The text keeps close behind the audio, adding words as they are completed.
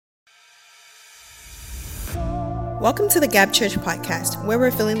Welcome to the Gap Church podcast, where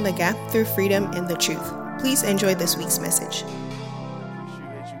we're filling the gap through freedom and the truth. Please enjoy this week's message.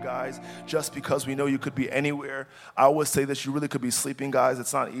 Appreciate you guys. Just because we know you could be anywhere, I always say this: you really could be sleeping, guys.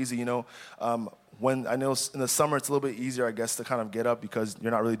 It's not easy, When I know in the summer it's a little bit easier, I guess, to kind of get up because you're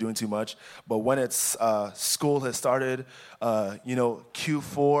not really doing too much. But when it's school has started,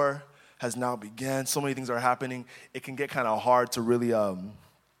 Q4 has now begun. So many things are happening. It can get kind of hard to really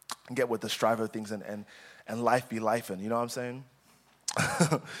get with the strive of things and life be lifing. You know what I'm saying?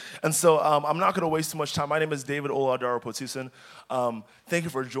 And so I'm not going to waste too much time. My name is David Oluwadara, Ropotusin. Thank you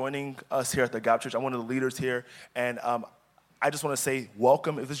for joining us here at the Gap Church. I'm one of the leaders here, and I just want to say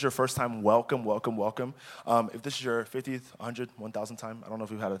welcome. If this is your first time, welcome, welcome, welcome. If this is your 50th, 100th, 1,000th time, I don't know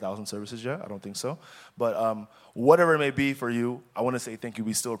if we've had 1,000 services yet. I don't think so. But whatever it may be for you, I want to say thank you.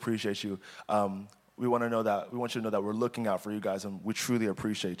 We still appreciate you. We want you to know that we're looking out for you guys, and we truly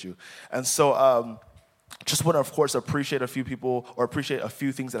appreciate you. And so just want to, of course, appreciate a few people or appreciate a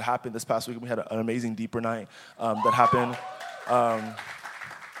few things that happened this past week. We had an amazing Deeper Night that happened,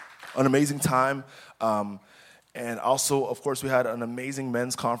 an amazing time. And also, of course, we had an amazing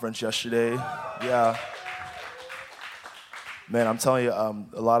men's conference yesterday. Yeah. Man, I'm telling you,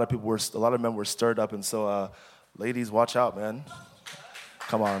 a lot of men were stirred up. And so, ladies, watch out, man.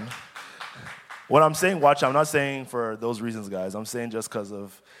 Come on. When I'm saying watch out, I'm not saying for those reasons, guys. I'm saying just because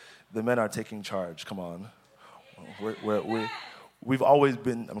of the men are taking charge. Come on. We've always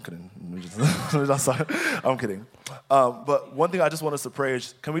been, I'm kidding. I'm kidding. But one thing I just want us to pray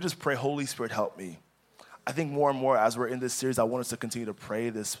is, can we just pray, Holy Spirit, help me? I think more and more as we're in this series, I want us to continue to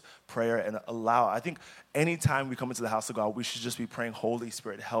pray this prayer and I think anytime we come into the house of God, we should just be praying, Holy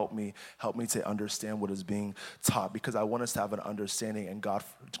Spirit, help me to understand what is being taught, because I want us to have an understanding and God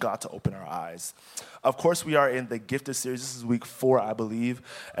to open our eyes. Of course, we are in the Gifted series. This is week 4, I believe.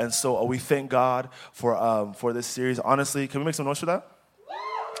 And so we thank God for this series. Honestly, can we make some noise for that?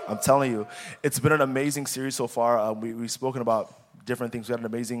 I'm telling you, it's been an amazing series so far. We've spoken about different things. We had an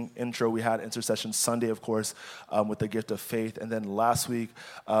amazing intro. We had Intercession Sunday, of course, with the gift of faith. And then last week,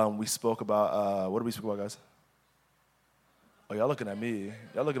 we spoke about, what did we speak about, guys? Oh, y'all looking at me.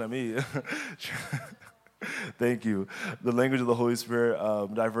 Thank you. The language of the Holy Spirit,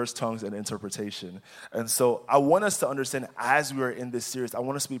 diverse tongues, and interpretation. And so I want us to understand, as we are in this series, I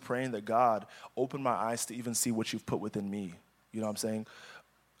want us to be praying that God open my eyes to even see what you've put within me. You know what I'm saying?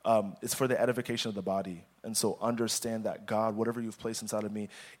 It's for the edification of the body. And so understand that God, whatever you've placed inside of me,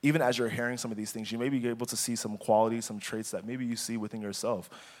 even as you're hearing some of these things, you may be able to see some qualities, some traits that maybe you see within yourself.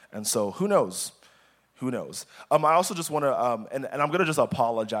 And so who knows? Who knows? I also just want to, and I'm going to just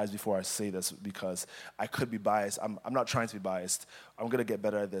apologize before I say this because I could be biased. I'm not trying to be biased. I'm going to get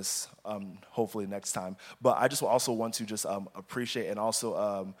better at this, hopefully next time. But I just also want to just appreciate and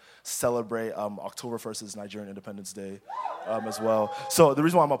also celebrate October 1st is Nigerian Independence Day as well. So the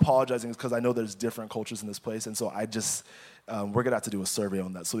reason why I'm apologizing is because I know there's different cultures in this place. And so I just, we're going to have to do a survey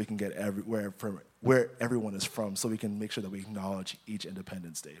on that so we can get where everyone is from, so we can make sure that we acknowledge each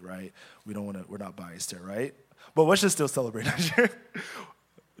Independence Day, right? We're not biased here, right? But let's just still celebrate Nigeria.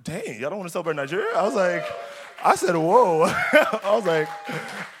 Dang, y'all don't want to celebrate Nigeria? I said, whoa. I was like,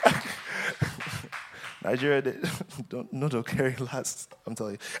 Nigeria, don't carry last, I'm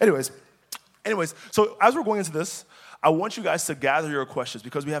telling you. Anyways, so as we're going into this, I want you guys to gather your questions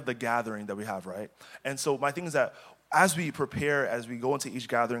because we have the gathering that we have, right? And so my thing is that as we prepare, as we go into each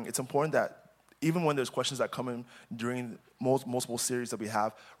gathering, it's important that even when there's questions that come in during multiple series that we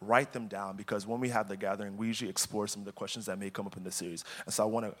have, write them down, because when we have the gathering, we usually explore some of the questions that may come up in the series. And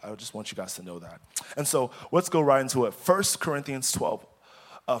so I just want you guys to know that. And so let's go right into it. 1 Corinthians 12,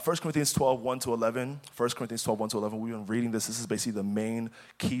 1 to 11. 1 Corinthians 12, 1 to 11. We've been reading this. This is basically the main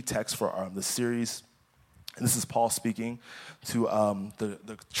key text for the series. And this is Paul speaking to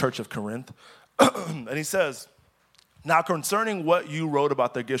the church of Corinth. And he says, now concerning what you wrote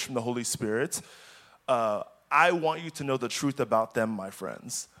about the gifts from the Holy Spirit, I want you to know the truth about them, my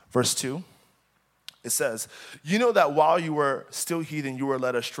friends. Verse 2, it says, you know that while you were still heathen, you were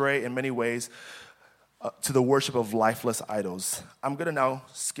led astray in many ways to the worship of lifeless idols. I'm going to now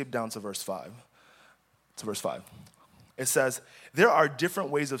skip down to verse 5. It says, there are different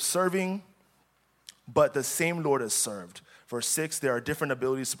ways of serving, but the same Lord is served. Verse 6, there are different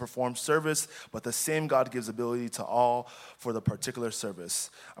abilities to perform service, but the same God gives ability to all for the particular service.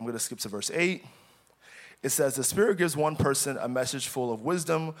 I'm going to skip to verse 8. It says, the Spirit gives one person a message full of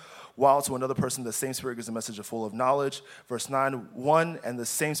wisdom, while to another person the same Spirit gives a message full of knowledge. Verse 9, and the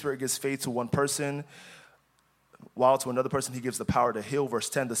same Spirit gives faith to one person, while to another person he gives the power to heal. Verse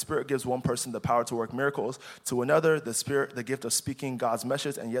 10, the Spirit gives one person the power to work miracles, to another the Spirit the gift of speaking God's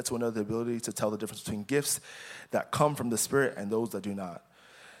message, and yet to another the ability to tell the difference between gifts that come from the Spirit and those that do not.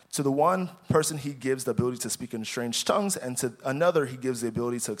 To the one person he gives the ability to speak in strange tongues, and to another he gives the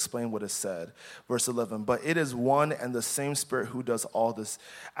ability to explain what is said. Verse 11, but it is one and the same Spirit who does all this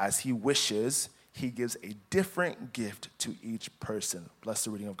as he wishes. He gives a different gift to each person. Bless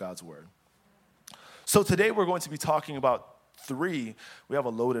the reading of God's word. So today we're going to be talking about three. We have a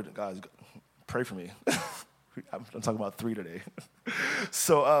loaded, guys, pray for me. I'm talking about three today.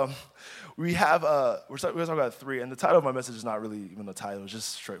 So we're talking about three, and the title of my message is not really even the title, it's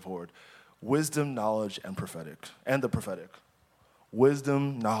just straightforward. Wisdom, knowledge, and the prophetic.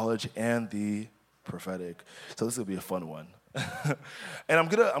 Wisdom, knowledge, and the prophetic. So this will be a fun one. And I'm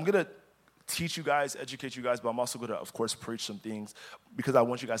gonna teach you guys, educate you guys, but I'm also going to, of course, preach some things because I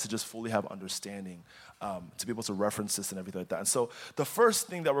want you guys to just fully have understanding, to be able to reference this and everything like that. And so the first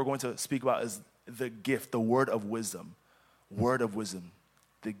thing that we're going to speak about is the gift, the word of wisdom. Word of wisdom.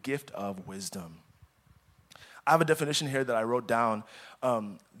 The gift of wisdom. I have a definition here that I wrote down.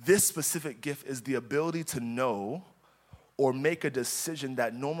 This specific gift is the ability to know or make a decision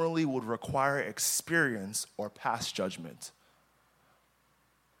that normally would require experience or past judgment.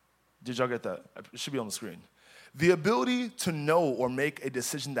 Did y'all get that? It should be on the screen. The ability to know or make a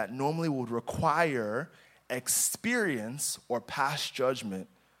decision that normally would require experience or past judgment.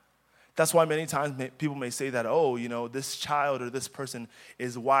 That's why many times people may say that, oh, you know, this child or this person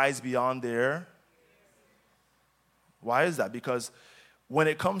is wise beyond their. Why is that? Because when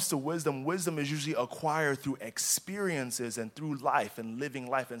it comes to wisdom, wisdom is usually acquired through experiences and through life and living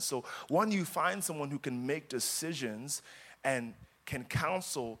life. And so when you find someone who can make decisions and can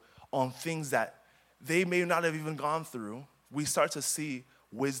counsel on things that they may not have even gone through, we start to see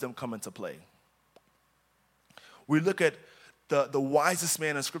wisdom come into play. We look at the wisest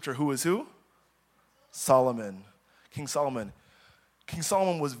man in Scripture, who is who? Solomon, King Solomon. King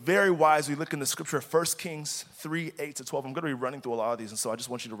Solomon was very wise. We look in the Scripture, 1 Kings 3, 8 to 12. I'm going to be running through a lot of these, and so I just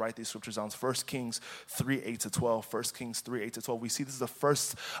want you to write these scriptures down. 1 Kings 3, 8 to 12. 1 Kings 3, 8 to 12. We see this is the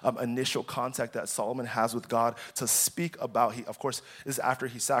first initial contact that Solomon has with God to speak about. Of course, this is after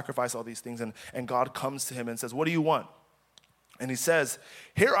he sacrificed all these things, and God comes to him and says, what do you want? And he says,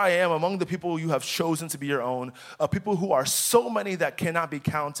 here I am among the people you have chosen to be your own, a people who are so many that cannot be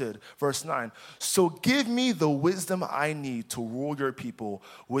counted. Verse 9, so give me the wisdom I need to rule your people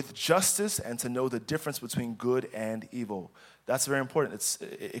with justice and to know the difference between good and evil. That's very important.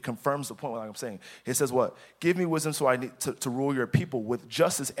 It confirms the point what I'm saying. He says what? Give me wisdom so I need to rule your people with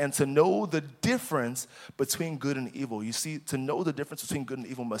justice and to know the difference between good and evil. You see, to know the difference between good and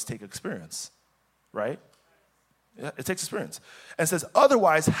evil must take experience, right? Yeah, it takes experience. And says,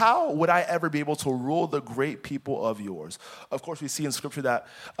 otherwise, how would I ever be able to rule the great people of yours? Of course, we see in Scripture that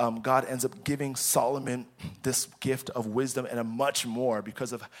God ends up giving Solomon this gift of wisdom and a much more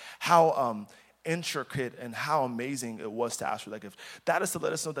because of how intricate and how amazing it was to ask for that gift. That is to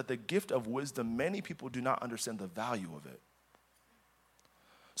let us know that the gift of wisdom, many people do not understand the value of it.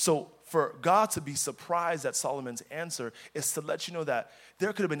 So for God to be surprised at Solomon's answer is to let you know that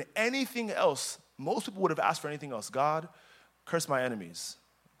there could have been anything else. Most people would have asked for anything else. God, curse my enemies,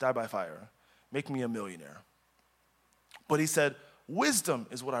 die by fire, make me a millionaire. But he said, wisdom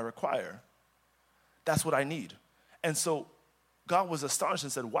is what I require. That's what I need. And so God was astonished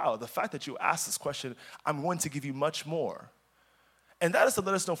and said, wow, the fact that you asked this question, I'm going to give you much more. And that is to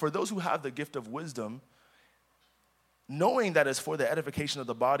let us know for those who have the gift of wisdom, knowing that it's for the edification of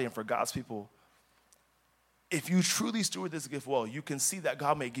the body and for God's people, if you truly steward this gift well, you can see that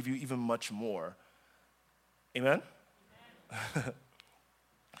God may give you even much more. Amen?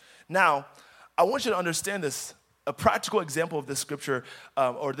 Now, I want you to understand this, a practical example of this scripture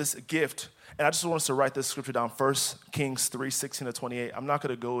or this gift, and I just want us to write this scripture down, 1 Kings 3, 16 to 28. I'm not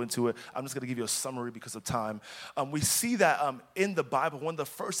going to go into it. I'm just going to give you a summary because of time. We see that in the Bible, one of the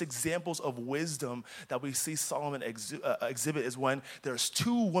first examples of wisdom that we see Solomon exhibit is when there's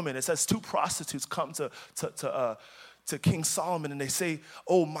two women. It says two prostitutes come to King Solomon, and they say,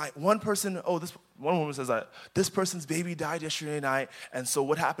 one woman says that this person's baby died yesterday night, and so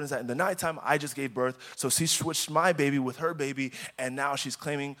what happened is that in the nighttime, I just gave birth, so she switched my baby with her baby, and now she's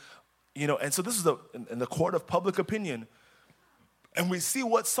claiming, and so this is in the court of public opinion. And we see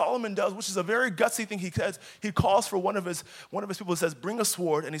what Solomon does, which is a very gutsy thing. He says, he calls for one of his people, says, bring a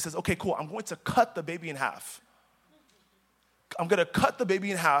sword, and he says, okay, cool, I'm going to cut the baby in half. I'm going to cut the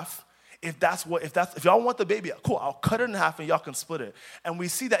baby in half. If y'all want the baby, cool, I'll cut it in half and y'all can split it. And we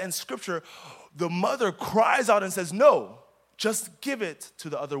see that in Scripture, the mother cries out and says, no, just give it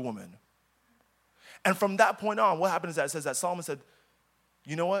to the other woman. And from that point on, what happened is that it says that Solomon said,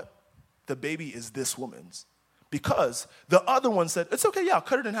 you know what? The baby is this woman's. Because the other one said, it's okay, yeah, I'll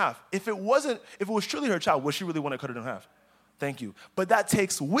cut it in half. If it was truly her child, would she really want to cut it in half? Thank you. But that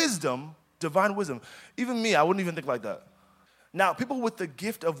takes wisdom, divine wisdom. Even me, I wouldn't even think like that. Now, people with the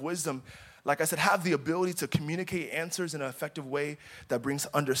gift of wisdom, like I said, have the ability to communicate answers in an effective way that brings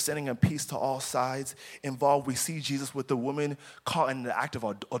understanding and peace to all sides involved. We see Jesus with the woman caught in the act of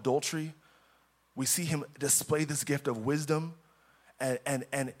adultery. We see him display this gift of wisdom. And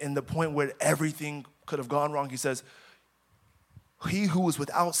in the point where everything could have gone wrong, he says, he who is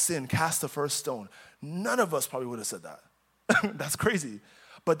without sin cast the first stone. None of us probably would have said that. That's crazy.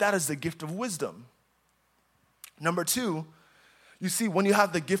 But that is the gift of wisdom. Number two, you see, when you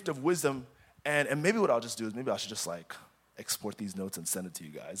have the gift of wisdom, and maybe what I'll just do is maybe I should just like export these notes and send it to you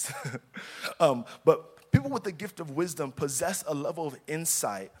guys. But people with the gift of wisdom possess a level of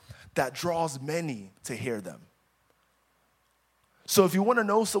insight that draws many to hear them. So if you want to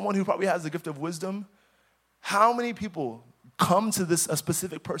know someone who probably has the gift of wisdom, how many people come to a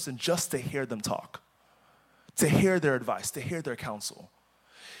specific person just to hear them talk, to hear their advice, to hear their counsel?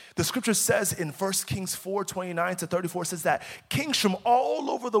 The scripture says in 1 Kings 4:29-34 says that kings from all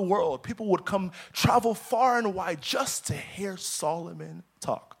over the world, people would come travel far and wide just to hear Solomon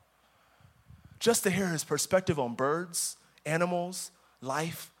talk, just to hear his perspective on birds, animals,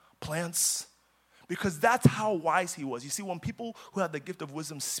 life, plants, because that's how wise he was. You see, when people who have the gift of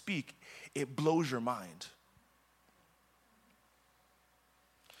wisdom speak, it blows your mind.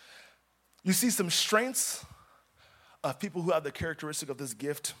 You see some strengths of people who have the characteristic of this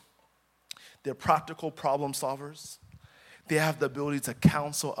gift. They're practical problem solvers. They have the ability to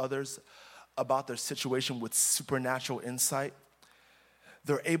counsel others about their situation with supernatural insight.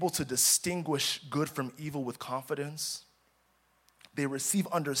 They're able to distinguish good from evil with confidence. They receive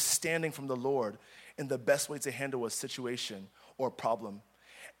understanding from the Lord in the best way to handle a situation or problem.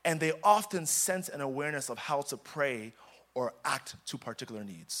 And they often sense an awareness of how to pray or act to particular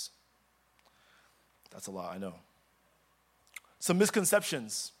needs. That's a lot, I know. Some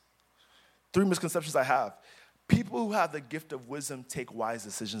misconceptions. 3 misconceptions I have. People who have the gift of wisdom take wise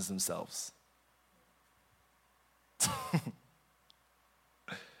decisions themselves.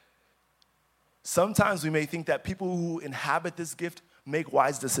 Sometimes we may think that people who inhabit this gift make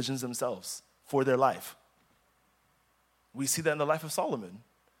wise decisions themselves for their life. We see that in the life of Solomon.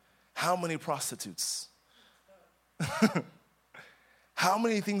 How many prostitutes? How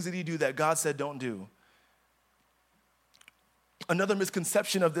many things did he do that God said don't do? Another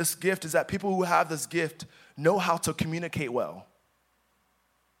misconception of this gift is that people who have this gift know how to communicate well.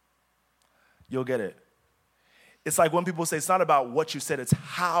 You'll get it. It's like when people say it's not about what you said, it's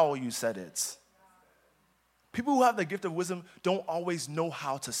how you said it. People who have the gift of wisdom don't always know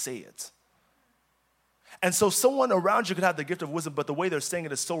how to say it. And so someone around you could have the gift of wisdom, but the way they're saying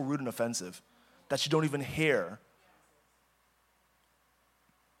it is so rude and offensive that you don't even hear.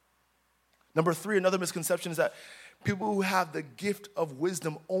 Number 3, another misconception is that people who have the gift of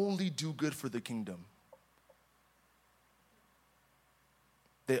wisdom only do good for the kingdom.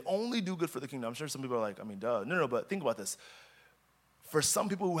 They only do good for the kingdom. I'm sure some people are like, duh. No, but think about this. For some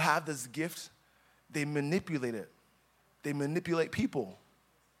people who have this gift, they manipulate it. They manipulate people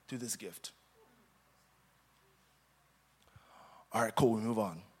through this gift. All right, cool, we move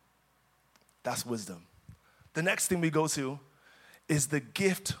on. That's wisdom. The next thing we go to is the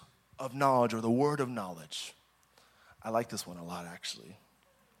gift of knowledge or the word of knowledge. I like this one a lot, actually.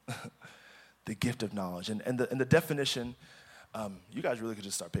 The gift of knowledge. And the definition, you guys really could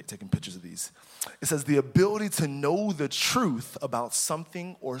just start taking pictures of these. It says the ability to know the truth about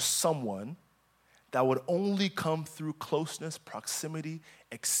something or someone that would only come through closeness, proximity,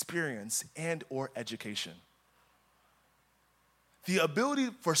 experience, and or education. The ability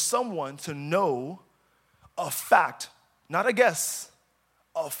for someone to know a fact, not a guess,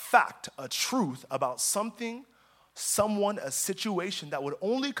 a fact, a truth about something, someone, a situation that would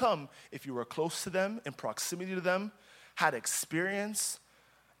only come if you were close to them, in proximity to them, had experience,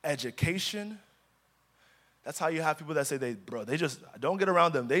 education. That's how you have people that say they just, don't get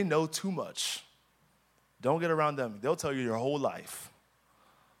around them. They know too much. Don't get around them. They'll tell you your whole life.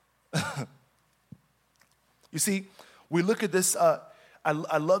 You see, we look at this, I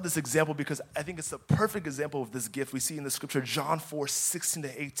love this example because I think it's a perfect example of this gift. We see in the scripture, John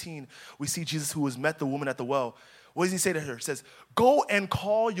 4:16-18, we see Jesus who has met the woman at the well. What does he say to her? He says, go and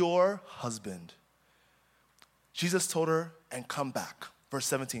call your husband. Jesus told her, and come back. Verse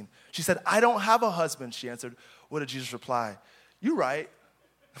 17. She said, I don't have a husband, she answered. What did Jesus reply? You're right.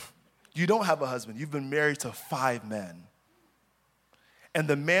 You don't have a husband. You've been married to 5 men. And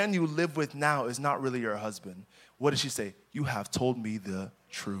the man you live with now is not really your husband. What did she say? You have told me the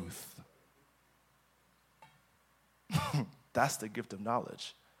truth. That's the gift of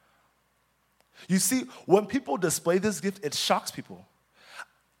knowledge. You see, when people display this gift, it shocks people.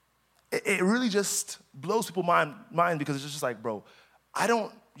 It really just blows people's mind because it's just like, bro,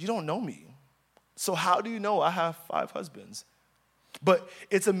 you don't know me. So how do you know I have 5 husbands? But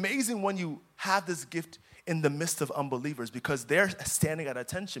it's amazing when you have this gift in the midst of unbelievers because they're standing at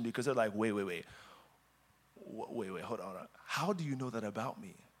attention because they're like, wait, hold on. How do you know that about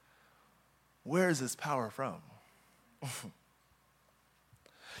me? Where is this power from?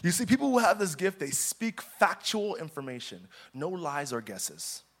 You see, people who have this gift, they speak factual information, no lies or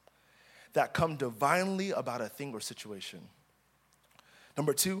guesses, that come divinely about a thing or situation.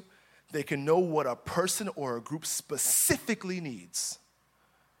 Number 2, they can know what a person or a group specifically needs.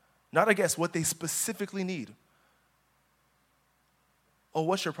 Not a guess, what they specifically need. Oh,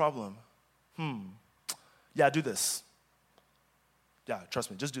 what's your problem? Yeah, do this. Yeah,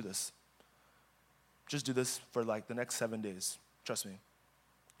 trust me, just do this. Just do this for like the next 7 days. Trust me,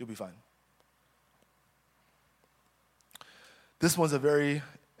 you'll be fine. This one's a very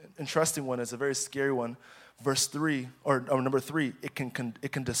interesting one. It's a very scary one. Verse 3, or number 3, it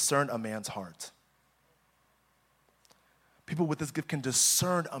can discern a man's heart. People with this gift can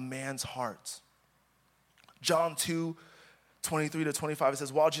discern a man's heart. John 2:23-25, it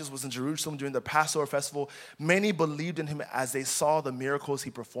says, while Jesus was in Jerusalem during the Passover festival, many believed in him as they saw the miracles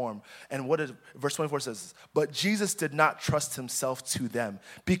he performed. And verse 24 says, but Jesus did not trust himself to them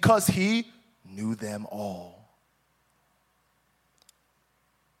because he knew them all.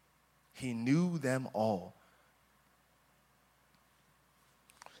 He knew them all.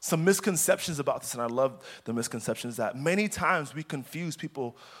 Some misconceptions about this, and I love the misconceptions, that many times we confuse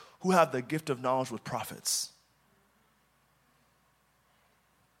people who have the gift of knowledge with prophets.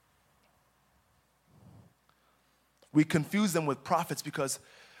 We confuse them with prophets because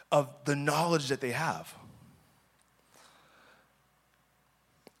of the knowledge that they have.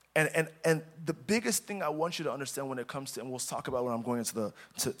 And the biggest thing I want you to understand when it comes to, and we'll talk about when I'm going into the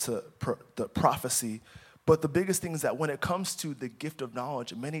prophecy, but the biggest thing is that when it comes to the gift of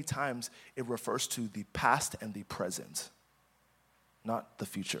knowledge, many times it refers to the past and the present, not the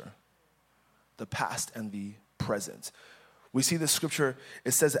future. The past and the present. We see this scripture,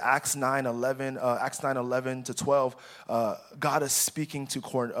 it says Acts 9:11-12, God is speaking to,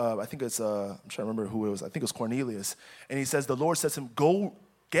 I think it's, I'm trying to remember who it was, I think it was Cornelius, and he says, the Lord says to him, go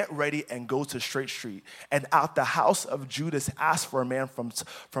get ready and go to Straight Street. And out the house of Judas ask for a man from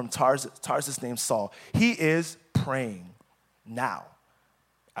Tarsus named Saul. He is praying now.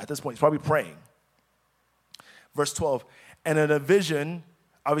 At this point, he's probably praying. Verse 12, and in a vision,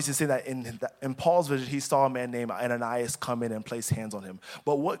 obviously saying that in Paul's vision, he saw a man named Ananias come in and place hands on him.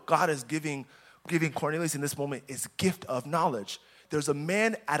 But what God is giving Cornelius in this moment is gift of knowledge. There's a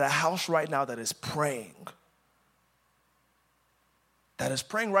man at a house right now that is praying. That is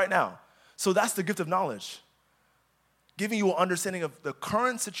praying right now. So that's the gift of knowledge. Giving you an understanding of the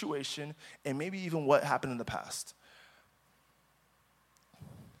current situation and maybe even what happened in the past.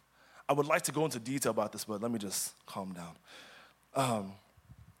 I would like to go into detail about this, but let me just calm down.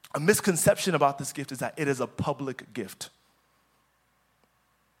 A misconception about this gift is that it is a public gift.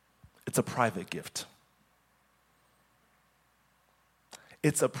 It's a private gift.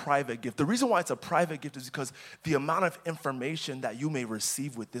 It's a private gift. The reason why it's a private gift is because the amount of information that you may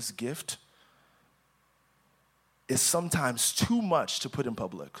receive with this gift is sometimes too much to put in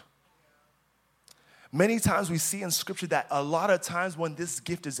public. Many times we see in Scripture that a lot of times when this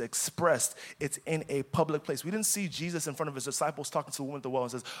gift is expressed, it's in a public place. We didn't see Jesus in front of his disciples talking to the woman at the well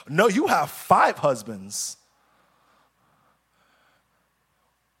and says, no, you have 5 husbands.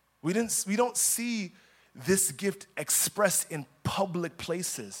 We don't see this gift expressed in public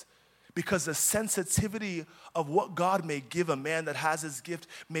places because the sensitivity of what God may give a man that has his gift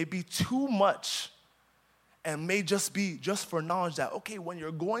may be too much and may just be just for knowledge that, okay, when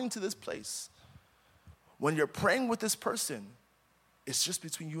you're going to this place, when you're praying with this person, it's just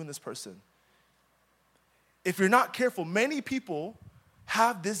between you and this person. If you're not careful, many people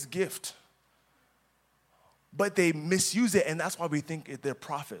have this gift, but they misuse it, and that's why we think they're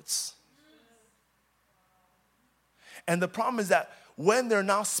prophets. And the problem is that when they're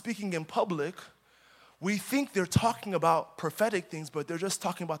now speaking in public, we think they're talking about prophetic things, but they're just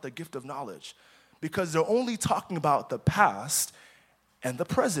talking about the gift of knowledge because they're only talking about the past and the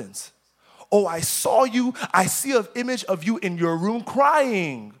present. Oh, I saw you. I see an image of you in your room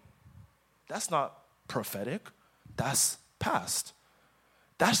crying. That's not prophetic. That's past.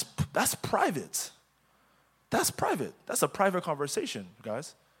 That's private. That's private. That's a private conversation,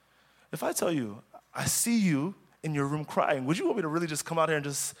 guys. If I tell you, I see you in your room crying, would you want me to really just come out here and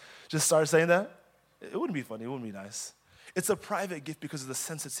just start saying that? It wouldn't be funny. It wouldn't be nice. It's a private gift because of the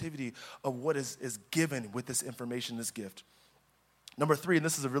sensitivity of what is given with this information, this gift. Number 3, and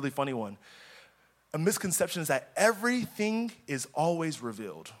this is a really funny one, a misconception is that everything is always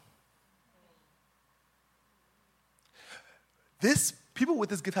revealed. People with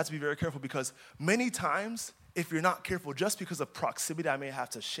this gift have to be very careful because many times, if you're not careful, just because of proximity I may have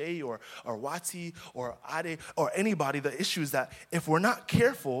to Shay or Wati or Ade or anybody, the issue is that if we're not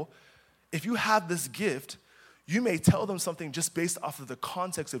careful, if you have this gift, you may tell them something just based off of the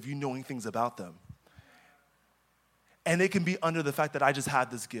context of you knowing things about them. And it can be under the fact that I just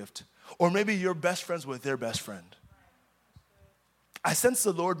had this gift. Or maybe you're best friends with their best friend. I sense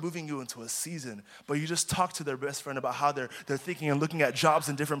the Lord moving you into a season, but you just talk to their best friend about how they're thinking and looking at jobs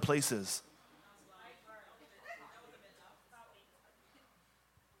in different places.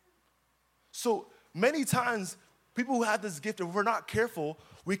 So many times, people who have this gift, if we're not careful,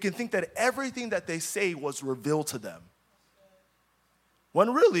 we can think that everything that they say was revealed to them.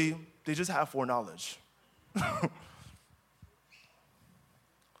 When really, they just have foreknowledge. All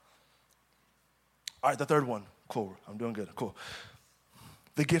right, the third one. Cool. I'm doing good. Cool.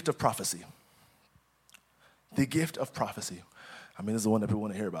 The gift of prophecy. The gift of prophecy. I mean, this is the one that people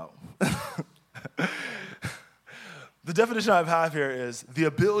want to hear about. The definition I have here is the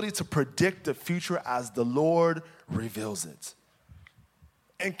ability to predict the future as the Lord reveals it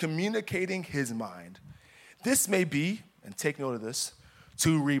and communicating his mind. This may be, and take note of this,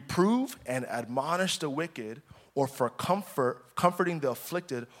 to reprove and admonish the wicked, or for comforting the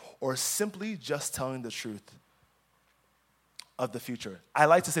afflicted, or simply just telling the truth of the future. I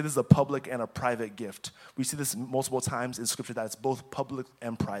like to say this is a public and a private gift. We see this multiple times in Scripture that it's both public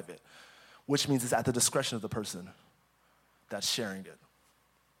and private, which means it's at the discretion of the person that's sharing it.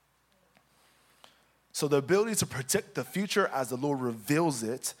 So the ability to predict the future as the Lord reveals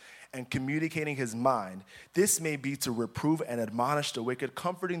it and communicating his mind. This may be to reprove and admonish the wicked,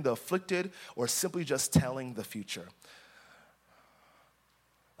 comforting the afflicted, or simply just telling the future.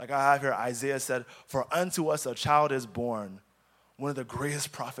 Like I have here, Isaiah said, "For unto us a child is born." One of the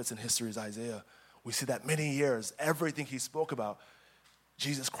greatest prophets in history is Isaiah. We see that many years, everything he spoke about,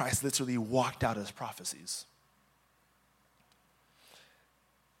 Jesus Christ literally walked out his prophecies.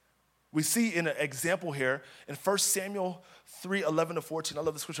 We see in an example here in 1 Samuel 3:11-14. I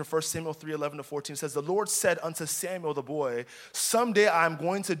love the scripture. 1 Samuel 3:11-14 says, "The Lord said unto Samuel the boy, someday I'm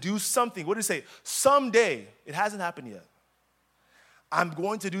going to do something." What did he say? Someday. It hasn't happened yet. I'm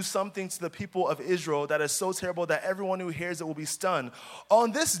going to do something to the people of Israel that is so terrible that everyone who hears it will be stunned.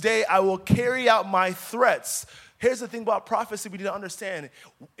 On this day, I will carry out my threats. Here's the thing about prophecy we need to understand.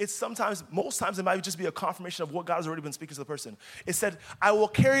 Most times, it might just be a confirmation of what God has already been speaking to the person. It said, I will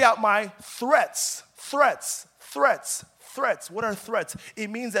carry out my threats. Threats. What are threats? It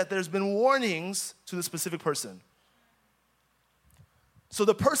means that there's been warnings to the specific person. So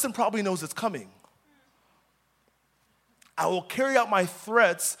the person probably knows it's coming. I will carry out my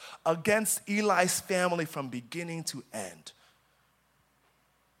threats against Eli's family from beginning to end.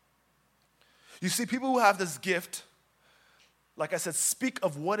 You see, people who have this gift, like I said, speak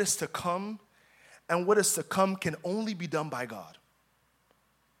of what is to come, and what is to come can only be done by God.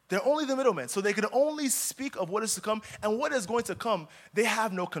 They're only the middlemen, so they can only speak of what is to come, and what is going to come, they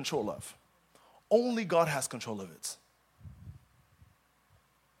have no control of. Only God has control of it.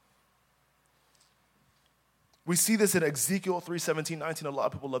 We see this in Ezekiel 3:17-19. A lot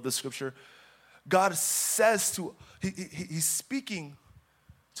of people love this scripture. God says he's speaking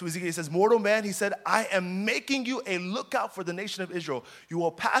to Ezekiel. He says, mortal man, he said, I am making you a lookout for the nation of Israel. You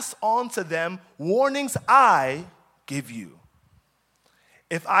will pass on to them warnings I give you.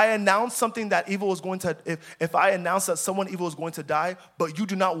 If I announce something that evil is going to, if I announce that someone evil is going to die, but you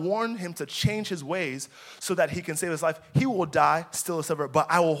do not warn him to change his ways so that he can save his life, he will die, still a sever, but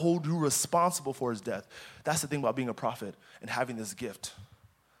I will hold you responsible for his death. That's the thing about being a prophet and having this gift.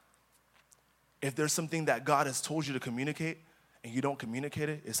 If there's something that God has told you to communicate and you don't communicate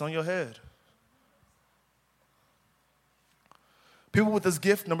it, it's on your head. People with this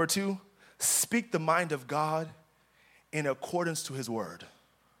gift, number 2, speak the mind of God in accordance to his word.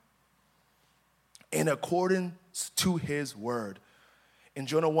 In accordance to his word. In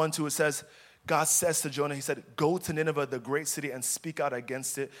Jonah 1:2 it says, God says to Jonah, he said, go to Nineveh, the great city, and speak out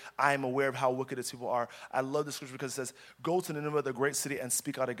against it. I am aware of how wicked its people are. I love the scripture because it says, go to Nineveh, the great city, and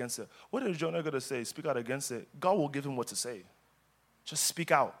speak out against it. What is Jonah going to say? Speak out against it. God will give him what to say. Just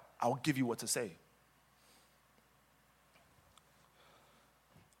speak out. I'll give you what to say.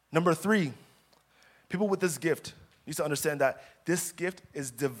 Number 3, People with this gift need to understand that this gift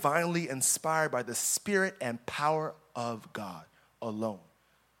is divinely inspired by the Spirit and power of God alone.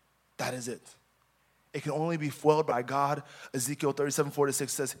 That is it. It can only be fueled by God. Ezekiel 37:4-6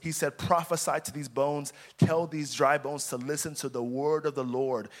 says, he said, prophesy to these bones, tell these dry bones to listen to the word of the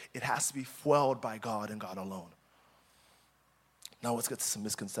Lord. It has to be fueled by God and God alone. Now let's get to some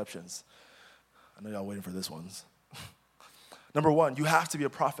misconceptions. I know y'all waiting for this ones. Number one, you have to be a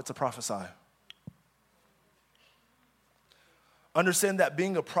prophet to prophesy. Understand that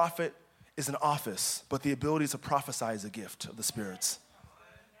being a prophet is an office, but the ability to prophesy is a gift of the spirits.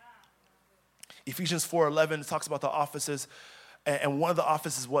 Ephesians 4:11 talks about the offices, and one of the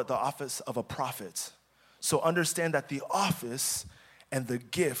offices is what? The office of a prophet. So understand that the office and the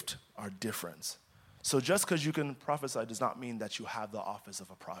gift are different. So just because you can prophesy does not mean that you have the office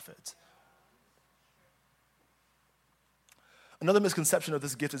of a prophet. Another misconception of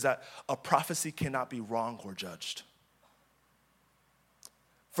this gift is that a prophecy cannot be wrong or judged.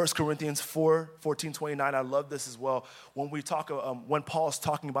 1 Corinthians 4:14-29, I love this as well. When Paul is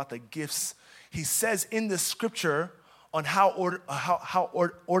talking about the gifts, he says in this scripture on how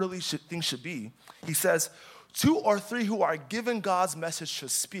orderly things should be, he says, 2 or 3 who are given God's message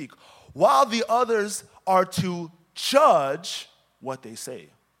should speak, while the others are to judge what they say.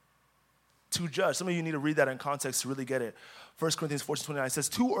 To judge. Some of you need to read that in context to really get it. 1 Corinthians 14:29 says,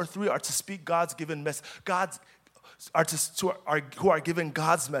 2 or 3 are to speak God's given message. Who are given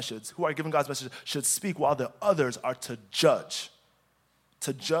God's message should speak, while the others are to judge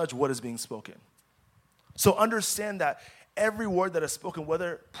what is being spoken. So understand that every word that is spoken,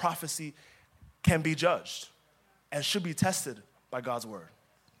 whether prophecy, can be judged and should be tested by God's word.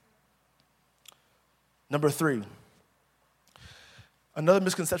 Number 3, another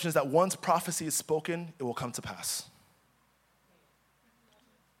misconception is that once prophecy is spoken, it will come to pass.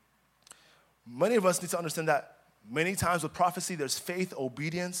 Many of us need to understand that many times with prophecy, there's faith,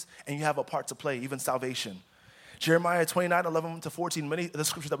 obedience, and you have a part to play, even salvation. Jeremiah 29:11-14, many of the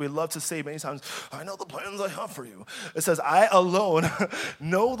scriptures that we love to say many times, I know the plans I have for you. It says, I alone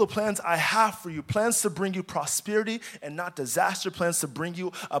know the plans I have for you, plans to bring you prosperity and not disaster, plans to bring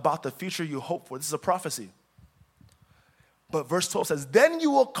you about the future you hope for. This is a prophecy. But verse 12 says, then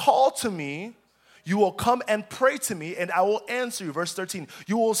you will call to me, you will come and pray to me, and I will answer you. Verse 13,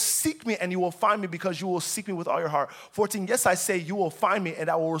 you will seek me and you will find me because you will seek me with all your heart. 14, yes, I say you will find me and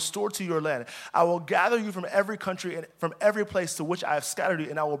I will restore to your land. I will gather you from every country and from every place to which I have scattered you,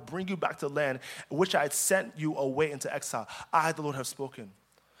 and I will bring you back to the land which I had sent you away into exile. I, the Lord, have spoken.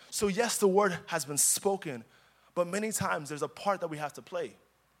 So yes, the word has been spoken, but many times there's a part that we have to play.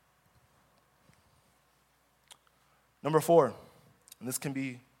 Number 4, and this can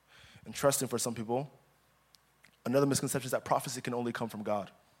be interesting for some people. Another misconception is that prophecy can only come from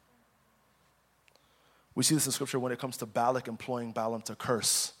God. We see this in scripture when it comes to Balak employing Balaam to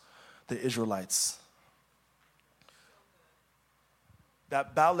curse the Israelites.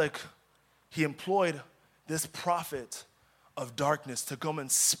 That Balak, he employed this prophet of darkness to come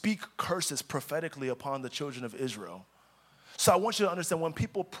and speak curses prophetically upon the children of Israel. So I want you to understand, when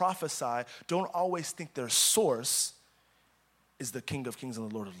people prophesy, don't always think their source is the King of Kings and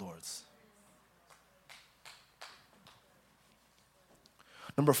the Lord of Lords.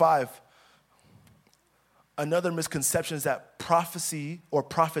 Number 5, another misconception is that prophecy or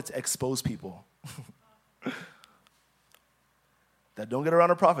prophets expose people. That don't get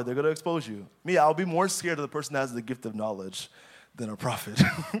around a prophet, they're going to expose you. Me, I'll be more scared of the person that has the gift of knowledge than a prophet.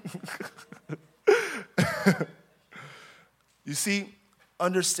 You see,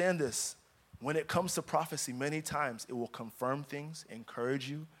 understand this. When it comes to prophecy, many times it will confirm things, encourage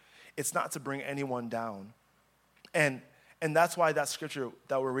you. It's not to bring anyone down. And that's why that scripture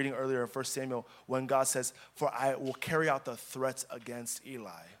that we're reading earlier in 1 Samuel, when God says, for I will carry out the threats against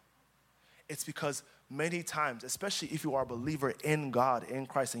Eli. It's because many times, especially if you are a believer in God, in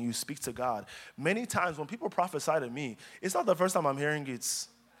Christ, and you speak to God, many times when people prophesy to me, it's not the first time I'm hearing it.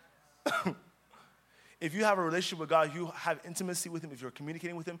 If you have a relationship with God, you have intimacy with him, if you're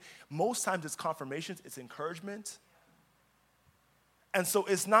communicating with him, most times it's confirmations, it's encouragement. And so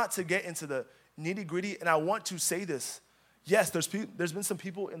it's not to get into the nitty-gritty, and I want to say this. Yes, there's been some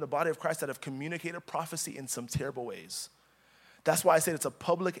people in the body of Christ that have communicated prophecy in some terrible ways. That's why I say it's a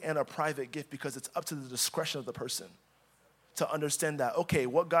public and a private gift, because it's up to the discretion of the person to understand that, okay,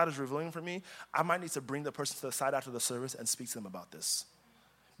 what God is revealing for me, I might need to bring the person to the side after the service and speak to them about this.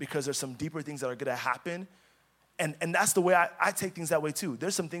 Because there's some deeper things that are going to happen. And that's the way I take things that way too.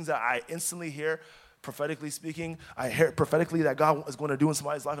 There's some things that I instantly hear, prophetically speaking. I hear prophetically that God is going to do in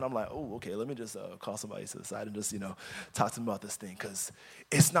somebody's life. And I'm like, oh, okay, let me just call somebody to the side and just, talk to them about this thing. Because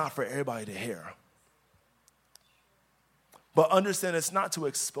it's not for everybody to hear. But understand it's not to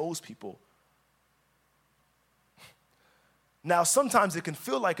expose people. Now, sometimes it can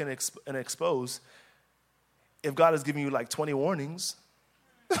feel like an expose if God is giving you like 20 warnings.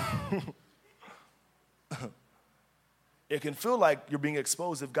 It can feel like you're being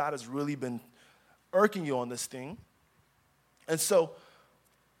exposed if God has really been irking you on this thing. And so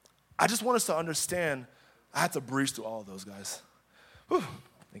I just want us to understand, I had to breeze through all of those, guys. Whew,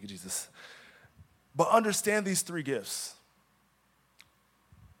 thank you, Jesus. But understand these three gifts.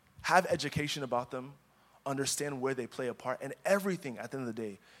 Have education about them. Understand where they play a part. And everything, at the end of the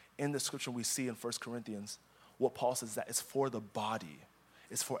day, in the scripture we see in 1 Corinthians, what Paul says is that it's for the body.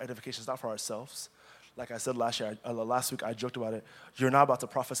 It's for edification. It's not for ourselves. Like I said last week, I joked about it. You're not about to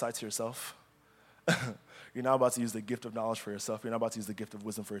prophesy to yourself. You're not about to use the gift of knowledge for yourself. You're not about to use the gift of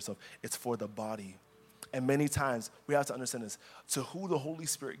wisdom for yourself. It's for the body. And many times, we have to understand this. To who the Holy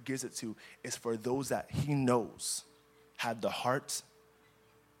Spirit gives it to is for those that he knows had the heart,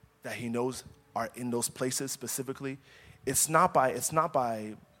 that he knows are in those places specifically. It's not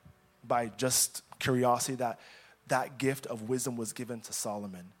by just curiosity that gift of wisdom was given to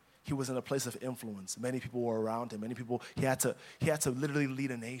Solomon. He was in a place of influence. Many people were around him. Many people, he had to literally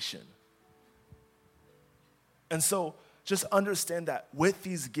lead a nation. And so just understand that with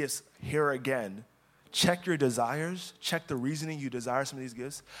these gifts, here again, check your desires, check the reasoning you desire some of these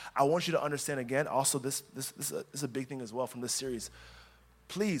gifts. I want you to understand again, also this is a big thing as well from this series.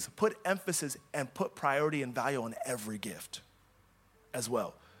 Please put emphasis and put priority and value on every gift as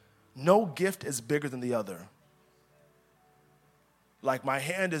well. No gift is bigger than the other. Like my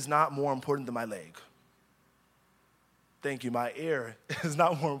hand is not more important than my leg. Thank you. My ear is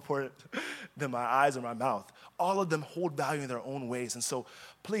not more important than my eyes or my mouth. All of them hold value in their own ways. And so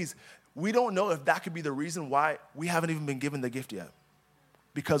please, we don't know if that could be the reason why we haven't even been given the gift yet.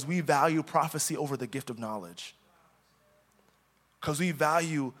 Because we value prophecy over the gift of knowledge. Because we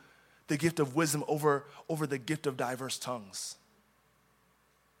value the gift of wisdom over the gift of diverse tongues.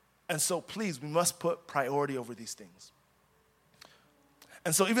 And so please, we must put priority over these things.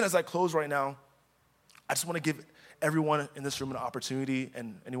 And so even as I close right now, I just want to give everyone in this room an opportunity,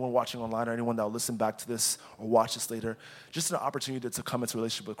 and anyone watching online or anyone that will listen back to this or watch this later, just an opportunity to come into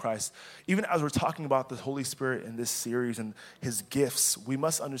relationship with Christ. Even as we're talking about the Holy Spirit in this series and his gifts, we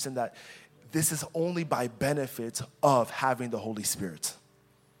must understand that this is only by benefit of having the Holy Spirit.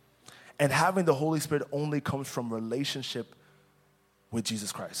 And having the Holy Spirit only comes from relationship with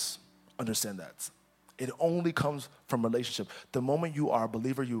Jesus Christ. Understand that. It only comes from relationship. The moment you are a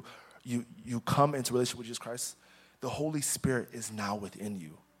believer, you come into relationship with Jesus Christ, the Holy Spirit is now within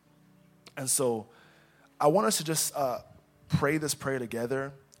you. And so I want us to just pray this prayer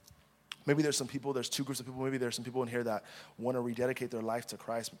together. Maybe there's two groups of people, maybe there's some people in here that want to rededicate their life to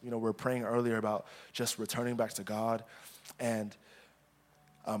Christ. You know, we were praying earlier about just returning back to God, and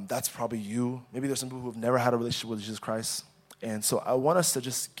that's probably you. Maybe there's some people who have never had a relationship with Jesus Christ. And so I want us to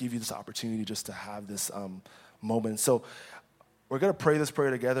just give you this opportunity just to have this moment. So we're going to pray this prayer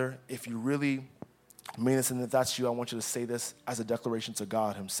together. If you really mean this, and if that's you, I want you to say this as a declaration to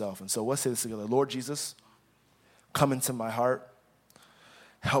God himself. And so let's say this together. Lord Jesus, come into my heart.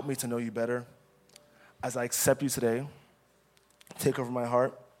 Help me to know you better. As I accept you today, take over my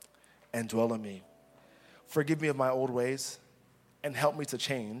heart and dwell in me. Forgive me of my old ways and help me to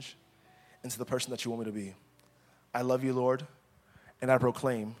change into the person that you want me to be. I love you, Lord, and I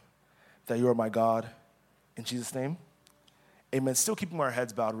proclaim that you are my God. In Jesus' name, amen. Still keeping our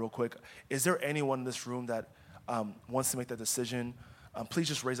heads bowed real quick. Is there anyone in this room that wants to make that decision? Please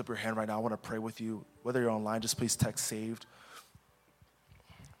just raise up your hand right now. I want to pray with you. Whether you're online, just please text SAVED.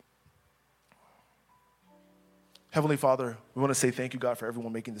 Heavenly Father, we want to say thank you, God, for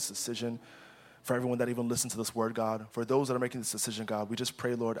everyone making this decision, for everyone that even listened to this word, God. For those that are making this decision, God, we just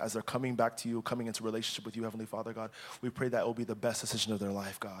pray, Lord, as they're coming back to you, coming into relationship with you, Heavenly Father, God, we pray that it will be the best decision of their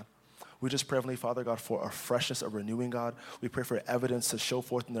life, God. We just pray, Heavenly Father, God, for a freshness of renewing, God. We pray for evidence to show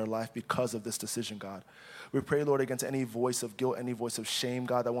forth in their life because of this decision, God. We pray, Lord, against any voice of guilt, any voice of shame,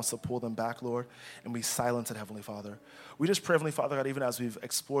 God, that wants to pull them back, Lord, and we silence it, Heavenly Father. We just pray, Heavenly Father, God, even as we've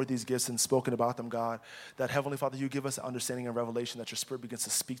explored these gifts and spoken about them, God, that, Heavenly Father, you give us understanding and revelation, that your Spirit begins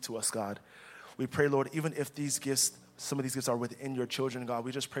to speak to us, God. We pray, Lord, even if these gifts, some of these gifts are within your children, God,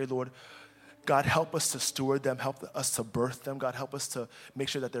 we just pray, Lord, God, help us to steward them, help us to birth them, God, help us to make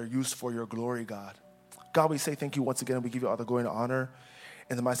sure that they're used for your glory, God. God, we say thank you once again, and we give you all the glory and honor.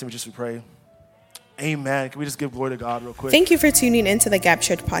 In the mighty name of Jesus, we pray. Amen. Can we just give glory to God real quick? Thank you for tuning into the Gap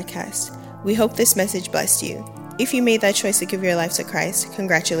Church podcast. We hope this message blessed you. If you made that choice to give your life to Christ,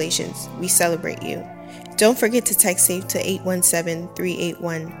 congratulations. We celebrate you. Don't forget to text SAVE to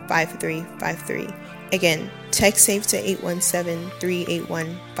 817-381-5353. Again, text SAVE to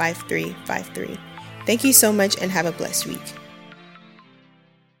 817-381-5353. Thank you so much and have a blessed week.